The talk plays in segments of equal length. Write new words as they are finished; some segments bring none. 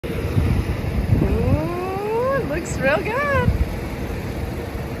real good.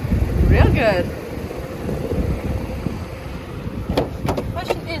 Real good. The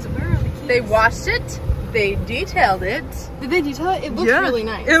question is, where are the keys? They washed it. They detailed it. Did they detail it? It looks really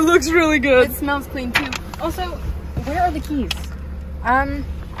nice. It looks really good. It smells clean too. Also, where are the keys?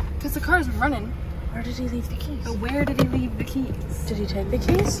 Because the car isn't running. Where did he leave the keys? But where did he leave the keys? Did he take the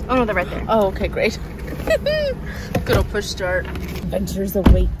keys? Oh no, they're right there. Oh, okay, great. Good old push start. Adventures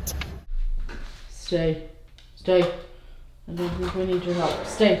await. Stay. Stay. I don't think we need your help.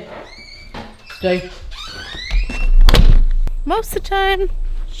 Stay. Stay. Most of the time,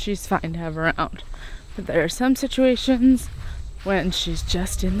 she's fine to have around. But there are some situations when she's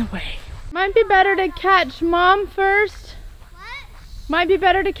just in the way. Might be better to catch Mom first. What? Might be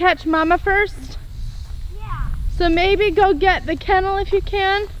better to catch Mama first. Yeah. So maybe go get the kennel if you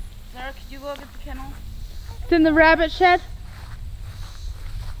can. Sarah, could you go get the kennel? It's in the rabbit shed.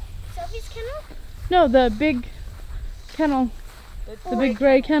 Sophie's kennel? No, the big kennel. The big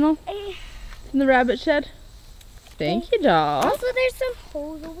gray kennel. It's in the rabbit shed. Thank you, doll. Also, there's some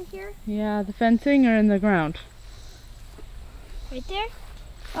holes over here. Yeah, the fencing are in the ground. Right there?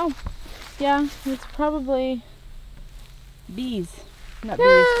 Oh, yeah, it's probably bees. Not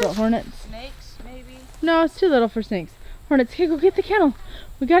bees, but hornets. Snakes, maybe? No, it's too little for snakes. Hornets, okay, go get the kennel.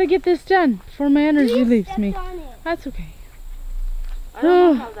 We gotta get this done before my energy leaves me. That's okay. I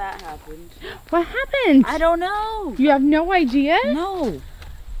don't know how that happened. What happened? I don't know. You have no idea? No.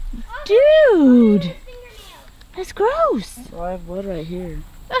 Dude, that's gross. Well, I have blood right here.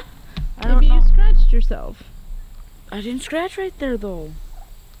 Maybe you scratched yourself. I didn't scratch right there though.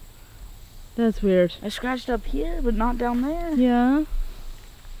 That's weird. I scratched up here, but not down there. Yeah.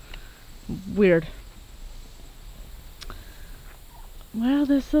 Weird. Well,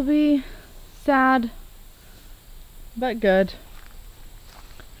 this will be sad, but good.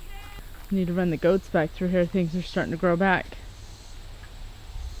 Need to run the goats back through here. Things are starting to grow back.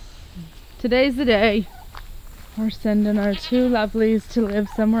 Today's the day. We're sending our two lovelies to live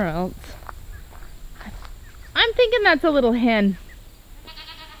somewhere else. I'm thinking that's a little hen.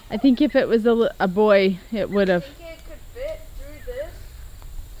 I think if it was a boy, it would have. Think it could fit through this?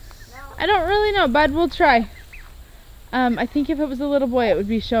 No. I don't really know, bud. We'll try. I think if it was a little boy, it would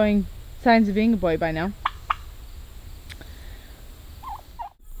be showing signs of being a boy by now.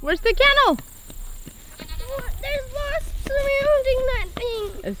 Where's the kennel? There's wasps surrounding that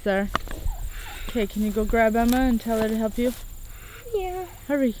thing. Is there? Okay, can you go grab Emma and tell her to help you? Yeah.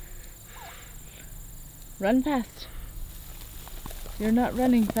 Hurry. Run fast. You're not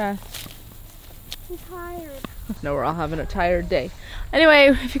running fast. I'm tired. No, we're all having a tired day. Anyway,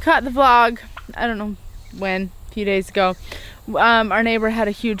 if you caught the vlog, I don't know when, a few days ago, our neighbor had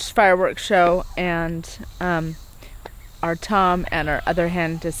a huge fireworks show, and our Tom and our other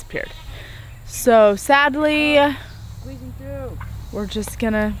hen disappeared. So sadly, Squeezing through. we're just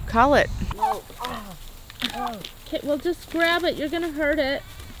gonna call it. No. Oh. Oh. Okay, well just grab it. You're gonna hurt it.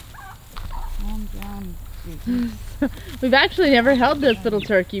 Calm down. We've actually never held this little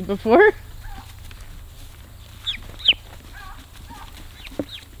turkey before.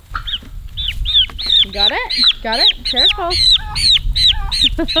 You got it? Got it? Careful.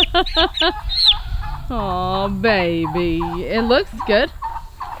 Oh, baby. It looks good.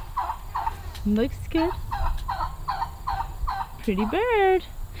 Looks good. Pretty bird.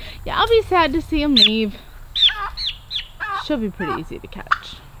 Yeah, I'll be sad to see him leave. She'll be pretty easy to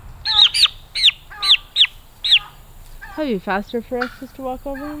catch. Probably faster for us just to walk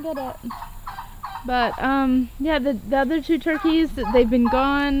over and get it. But, yeah, the other two turkeys, they've been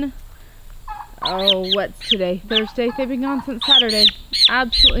gone. Oh, what's today? Thursday? They've been gone since Saturday.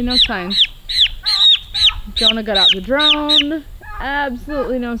 Absolutely no signs. Jonah got out the drone.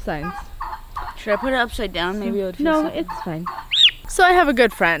 Absolutely no signs. Should I put it upside down? Maybe it would feel No, safer. it's fine. So I have a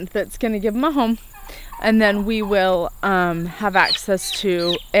good friend that's going to give them a home. And then we will have access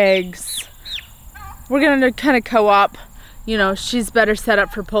to eggs. We're going to kind of co-op. You know, she's better set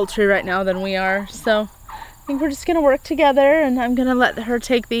up for poultry right now than we are. So I think we're just going to work together, and I'm going to let her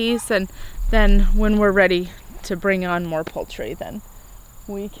take these. And then when we're ready to bring on more poultry, then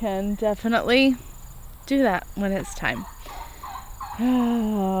we can definitely do that when it's time.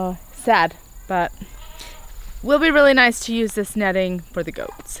 Oh, sad, but will be really nice to use this netting for the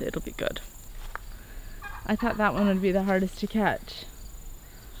goats. It'll be good. I thought that one would be the hardest to catch.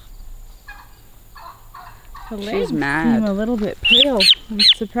 The legs She's mad. seem a little bit pale. I'm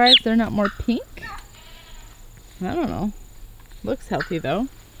surprised they're not more pink. I don't know. Looks healthy though.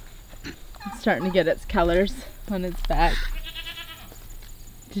 It's starting to get its colors on its back.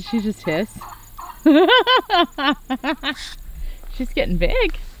 Did she just hiss? She's getting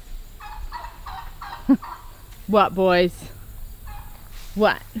big. What, boys?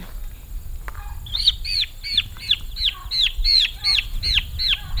 What?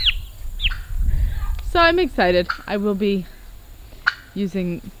 So I'm excited. I will be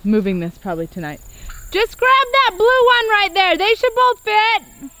moving this probably tonight. Just grab that blue one right there. They should both fit.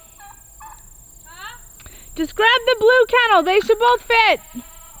 Huh? Just grab the blue kennel. They should both fit. Okay,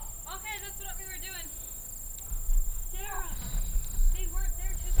 that's what we were doing. Sarah, they weren't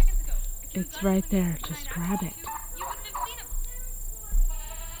there 2 seconds ago. It's right there. Just grab it. You wouldn't have seen them.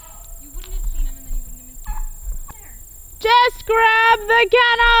 You wouldn't have seen them and then you wouldn't have been there. Just grab the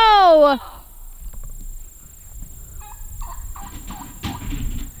kennel.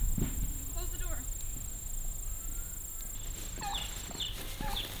 Close the door.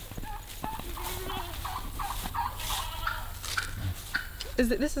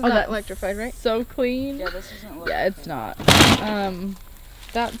 This is not electrified, right? So clean. Yeah, this isn't electrified. Yeah, it's not.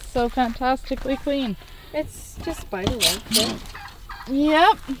 That's so fantastically clean. It's just spider web.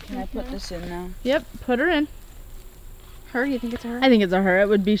 Yep. Can I put this in now? Yep. Put her in. Her? You think it's a her? I think it's a her. It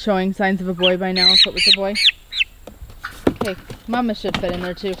would be showing signs of a boy by now if it was a boy. Okay, Mama should fit in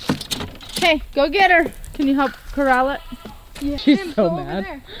there too. Okay, go get her. Can you help corral it? Yeah. She's Tim, so go over mad.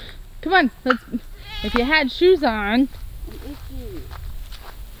 there. Come on, let's. If you had shoes on.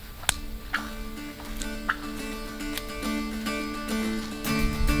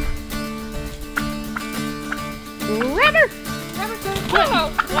 Grab her!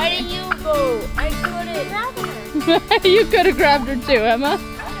 Why didn't you go? I couldn't. You could have grabbed her too, Emma. I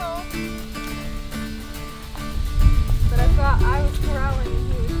know. But I thought I was corralling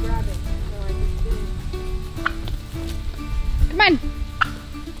and he was grabbing. So I just didn't. Come on.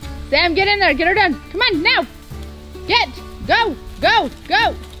 Sam, get in there. Get her done. Come on, now. Get. Go. Go.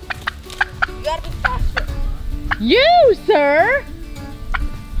 Go. You gotta be faster. You, sir.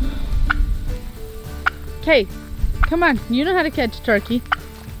 Okay. Come on. You know how to catch turkey.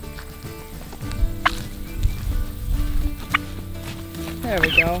 There we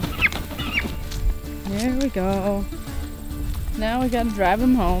go. There we go. Now we gotta drive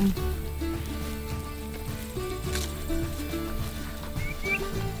him home.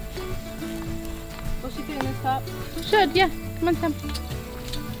 Will she fit in this top? Should, yeah. Come on, Sam.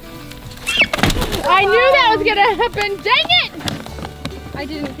 I knew that was gonna happen. Dang it! I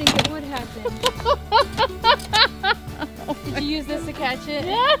didn't think it would happen. Did you use this to catch it?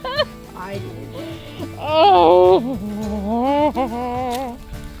 I did. Oh.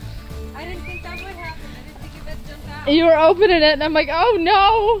 I didn't think that would happen. I didn't think it would jump out. You were opening it and I'm like, oh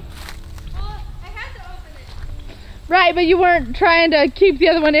no. Well, I had to open it. Right, but you weren't trying to keep the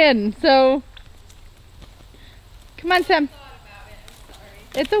other one in, so. Come on, Sam.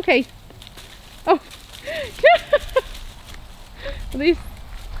 It's okay. Oh. At least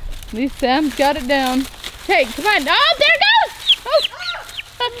Sam's got it down. Okay, come on. Oh, there it goes. Oh.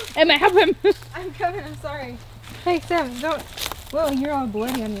 Emma, help him. I'm coming. I'm sorry. Hey, Sam, don't. Whoa, you're all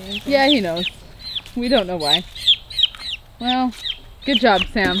bloody on your ankle. Yeah, he knows. We don't know why. Well, good job,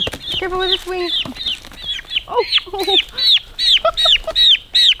 Sam. Careful with his wings. Oh.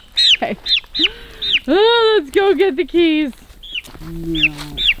 Okay. Oh, let's go get the keys.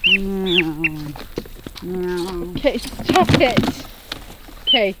 Okay, stop it.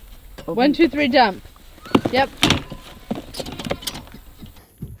 Okay. 1, 2, 3, jump. Yep.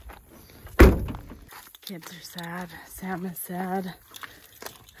 Kids are sad. Sam is sad.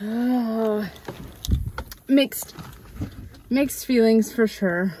 Oh. Mixed feelings for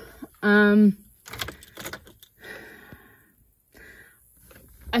sure. I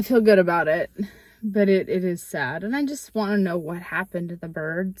feel good about it, but it is sad. And I just want to know what happened to the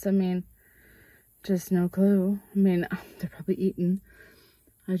birds. I mean, just no clue. I mean, they're probably eaten.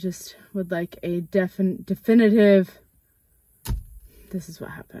 I just would like a definitive, this is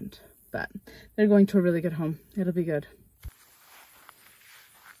what happened. But they're going to a really good home. It'll be good.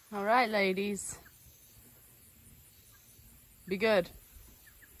 All right, ladies. Be good.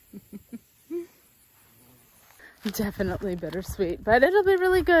 Definitely bittersweet, but it'll be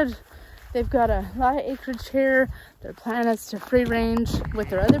really good. They've got a lot of acreage here. Their plan is to free range with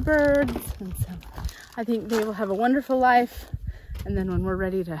their other birds. And so I think they will have a wonderful life. And then when we're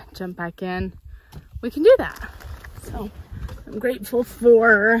ready to jump back in, we can do that. So I'm grateful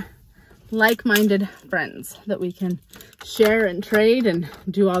for like-minded friends that we can share and trade and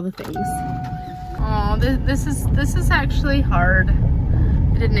do all the things. Oh, this is actually hard.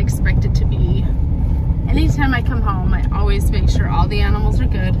 I didn't expect it to be. Anytime I come home, I always make sure all the animals are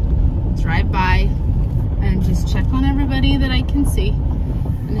good. Drive by and just check on everybody that I can see.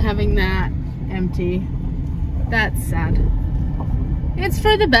 And having that empty, that's sad. It's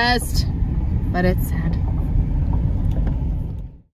for the best, but it's sad.